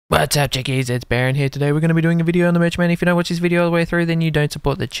What's up, chickies? It's Baron here. Today we're going to be doing a video on the Merchman. If you don't watch this video all the way through, then you don't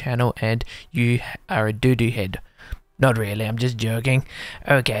support the channel and you are a doo-doo head. Not really, I'm just joking.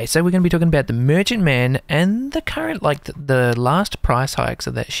 Okay, so we're going to be talking about the Merchantman and the current, like the last price hikes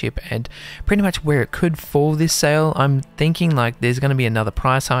of that ship and pretty much where it could fall this sale. I'm thinking like there's going to be another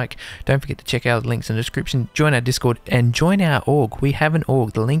price hike. Don't forget to check out the links in the description. Join our Discord and join our org. We have an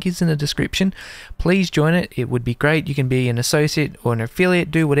org. The link is in the description. Please join it. It would be great. You can be an associate or an affiliate,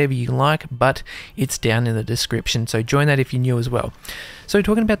 do whatever you like, but it's down in the description. So join that if you're new as well. So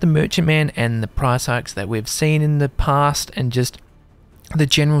talking about the Merchantman and the price hikes that we've seen in the past and just the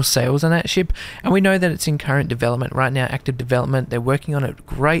general sales on that ship, and we know that it's in current development right now, active development. They're working on it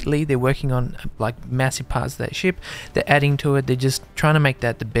greatly. They're working on like massive parts of that ship. They're adding to it. They're just trying to make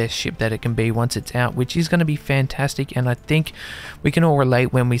that the best ship that it can be once it's out, which is going to be fantastic. And I think we can all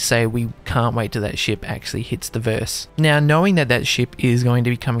relate when we say we can't wait till that ship actually hits the verse. Now, knowing that that ship is going to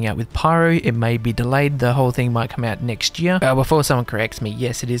be coming out with pyro, it may be delayed. The whole thing might come out next year. Before someone corrects me,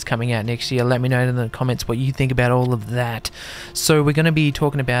 yes, it is coming out next year. Let me know in the comments what you think about all of that. So we're going to be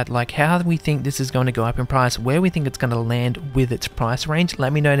talking about like how we think this is going to go up in price, where we think it's going to land with its price range.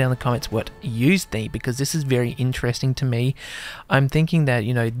 Let me know down in the comments what you think, because this is very interesting to me. I'm thinking that,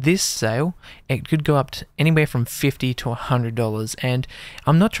 you know, this sale, it could go up to anywhere from $50 to $100, and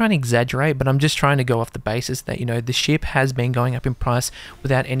I'm not trying to exaggerate, but I'm just trying to go off the basis that, you know, the ship has been going up in price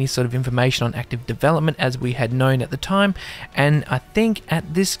without any sort of information on active development as we had known at the time. And I think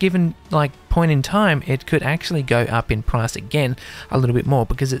at this given like point in time, it could actually go up in price again a little bit more,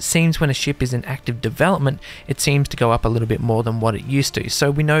 because it seems when a ship is in active development, it seems to go up a little bit more than what it used to. So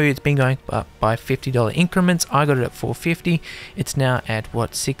we know it's been going up by $50 increments. I got it at $450. It's now at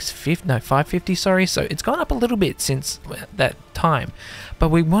what, $650? No, $550, sorry. So it's gone up a little bit since that time, but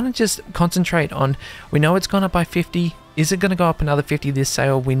we want to just concentrate on, we know it's gone up by 50. Is it going to go up another 50 this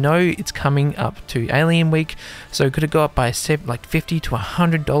sale? We know it's coming up to Alien Week, so could it go up by like $50 to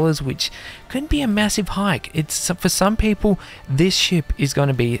 $100, which could be a massive hike. It's, for some people, this ship is going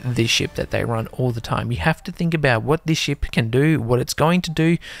to be this ship that they run all the time. You have to think about what this ship can do, what it's going to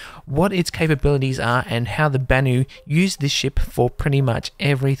do, what its capabilities are, and how the Banu use this ship for pretty much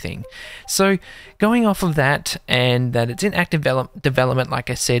everything. So going off of that, and that it's in active development, like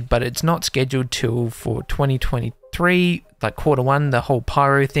I said, but it's not scheduled till for 2023, like Q1, the whole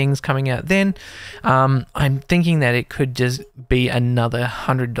pyro thing's coming out then. I'm thinking that it could just be another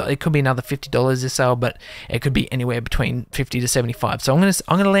 $100. It could be another $50 this sale, but it could be anywhere between 50 to 75. So I'm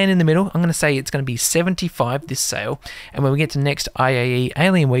gonna land in the middle. I'm gonna say it's gonna be 75 this sale, and when we get to next IAE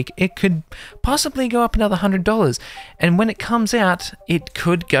Alien Week, it could possibly go up another $100. And when it comes out, it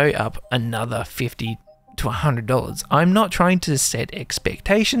could go up another $50 to $100. I'm not trying to set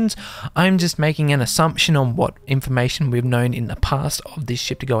expectations. I'm just making an assumption on what information we've known in the past of this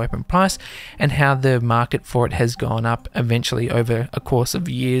ship to go up in price, and how the market for it has gone up eventually over a course of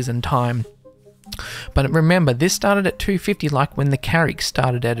years and time. But remember, this started at $250, like when the Carrick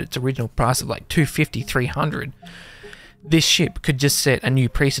started at its original price of like $250, $300. This ship could just set a new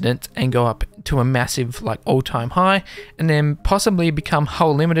precedent and go up to a massive like all-time high, and then possibly become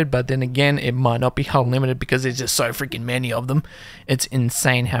hull limited. But then again, it might not be hull limited because there's just so freaking many of them. It's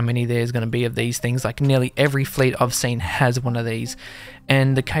insane how many there's going to be of these things. Like nearly every fleet I've seen has one of these,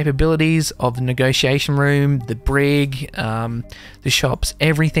 and the capabilities of the negotiation room, the brig, the shops,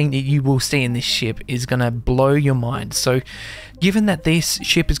 everything that you will see in this ship is going to blow your mind. So given that this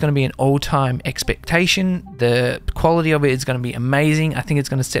ship is going to be an all-time expectation, the quality of it is going to be amazing. I think it's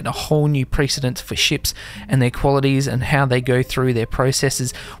going to set a whole new precedent for ships and their qualities and how they go through their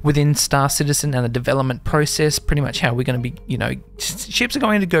processes within Star Citizen and the development process. Pretty much how we're going to be, you know, ships are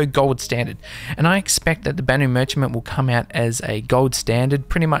going to go gold standard, and I expect that the Banu Merchantman will come out as a gold standard.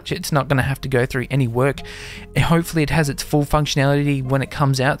 Pretty much it's not going to have to go through any work. Hopefully it has its full functionality when it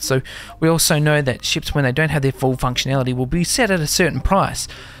comes out. So we also know that ships, when they don't have their full functionality, will be set at a certain price.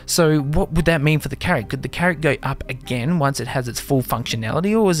 So what would that mean for the Carrick? Could the Carrick go up again once it has its full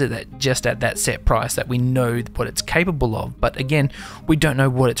functionality, or is it just at that set price that we know what it's capable of? But again, we don't know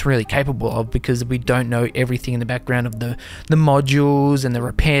what it's really capable of, because we don't know everything in the background of the modules and the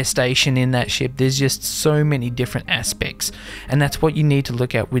repair station in that ship. There's just so many different aspects, and that's what you need to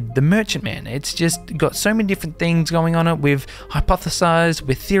look at with the Merchantman. It's just got so many different things going on it. We've hypothesized,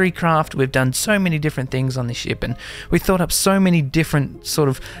 with theorycraft, we've done so many different things on this ship, and we thought up so many different sort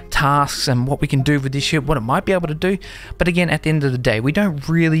of tasks and what we can do with this ship, what it might be able to do. But again, at the end of the day, we don't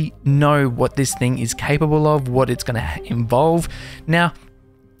really know what this thing is capable of, what it's going to involve. Now,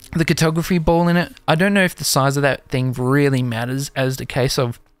 the cartography ball in it, I don't know if the size of that thing really matters, as the case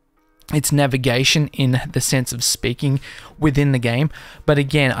of its navigation in the sense of speaking within the game. But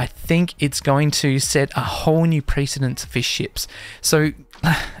again, I think it's going to set a whole new precedence for ships. So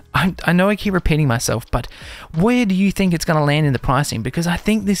I know I keep repeating myself, but where do you think it's going to land in the pricing? Because I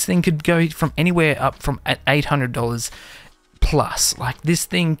think this thing could go from anywhere up from at $800 plus. Like, this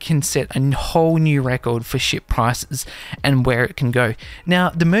thing can set a whole new record for ship prices and where it can go. Now,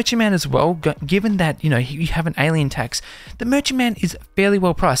 the Merchantman as well, given that, you know, you have an alien tax, the Merchantman is fairly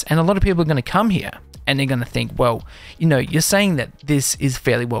well priced, and a lot of people are going to come here and they're going to think, well, you know, you're saying that this is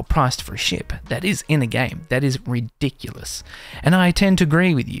fairly well priced for a ship that is in a game. That is ridiculous. And I tend to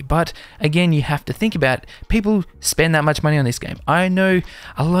agree with you. But again, you have to think about, people spend that much money on this game. I know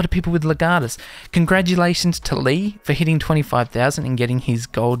a lot of people with Legatus. Congratulations to Lee for hitting 25,000 and getting his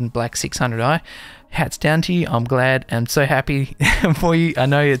gold and black 600i. Hats down to you. I'm glad. I'm so happy for you. I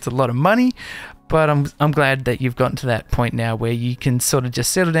know it's a lot of money, but I'm glad that you've gotten to that point now where you can sort of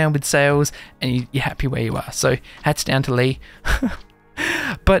just settle down with sales and you're happy where you are. So hats down to Lee.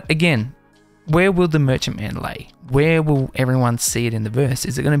 But again, where will the Merchantman lay? Where will everyone see it in the verse?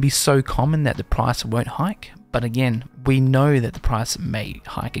 Is it going to be so common that the price won't hike? But again, we know that the price may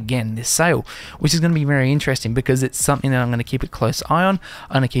hike again this sale, which is going to be very interesting because it's something that I'm going to keep a close eye on.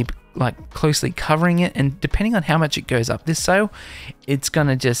 I'm going to keep closely covering it, and depending on how much it goes up this sale, it's going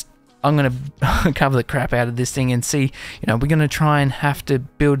to just, I'm going to cover the crap out of this thing and see, you know, we're going to try and have to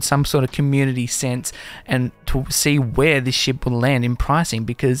build some sort of community sense and to see where this ship will land in pricing,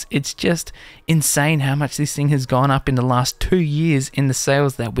 because it's just insane how much this thing has gone up in the last 2 years in the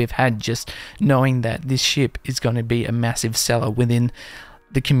sales that we've had, just knowing that this ship is going to be a massive seller within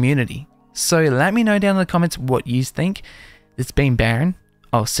the community. So let me know down in the comments what you think. It's been Baron.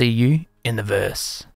 I'll see you in the verse.